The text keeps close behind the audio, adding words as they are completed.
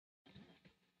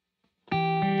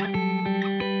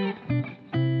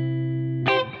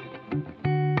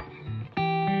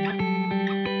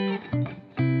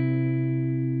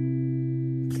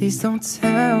Please don't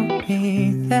tell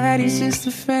me that he's just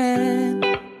a friend.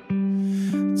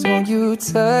 Don't you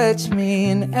touch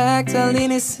me and act all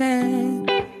innocent.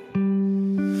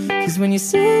 Cause when you're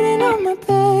sitting on my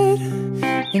bed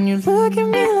and you look at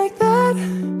me like that,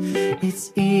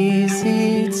 it's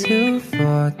easy to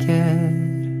forget.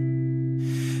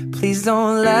 Please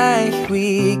don't lie,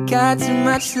 we got too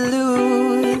much to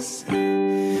lose,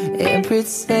 and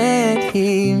pretend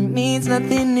he means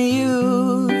nothing to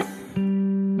you.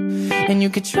 And you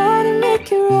could try to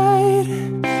make it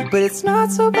right, but it's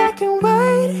not so black and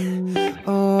white.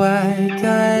 Oh, I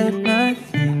got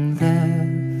nothing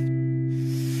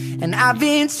left. And I've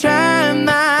been trying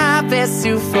my best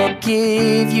to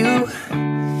forgive you,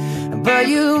 but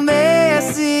you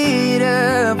messed it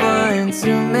up one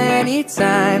too many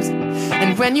times.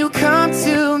 And when you come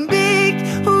to me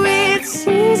with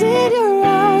tears in your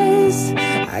eyes,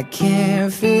 I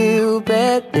can't feel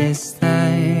bad this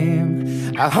time.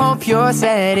 I hope you're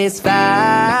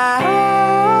satisfied.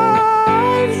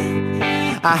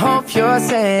 I hope you're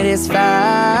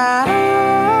satisfied.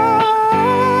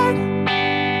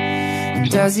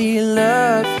 Does he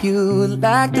love you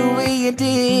like the way you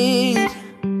did?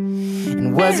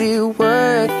 And was it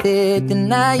worth it, the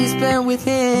night you spent with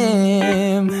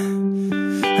him?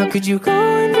 How could you go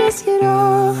and risk it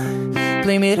all,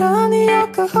 blame it on the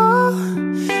alcohol?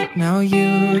 Now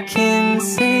you can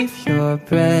save your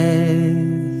breath.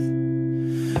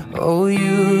 Oh,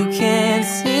 you can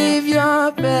save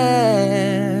your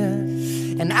breath.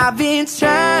 And I've been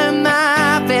trying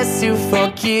my best to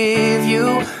forgive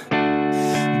you,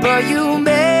 but you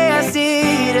messed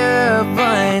it up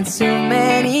one too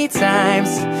many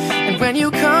times. And when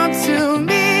you come to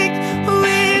me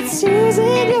with tears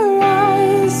in your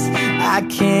eyes, I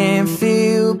can't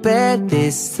feel bad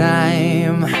this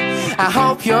time. I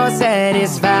hope you're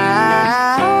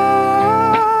satisfied.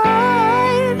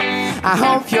 I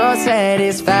hope you're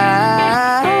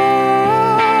satisfied.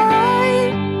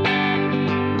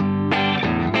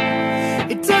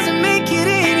 It doesn't make it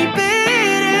any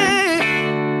better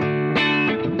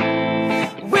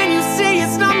when you say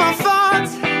it's not my fault.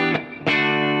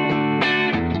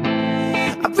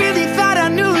 I really thought I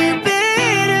knew you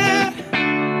better.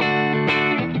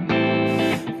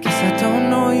 Guess I don't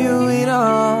know you at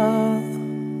all.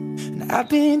 And I've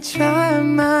been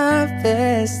trying my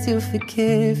best to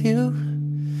forgive you,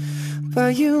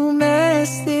 but you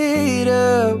messed it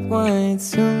up one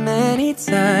too many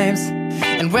times.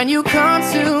 And when you come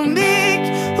to me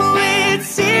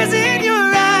with tears in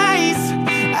your eyes,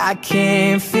 I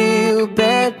can't feel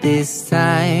bad this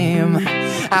time.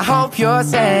 I hope you're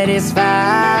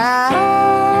satisfied.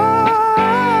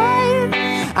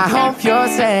 I hope you're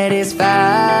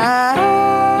satisfied.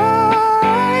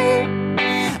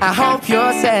 I hope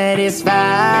you're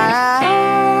satisfied.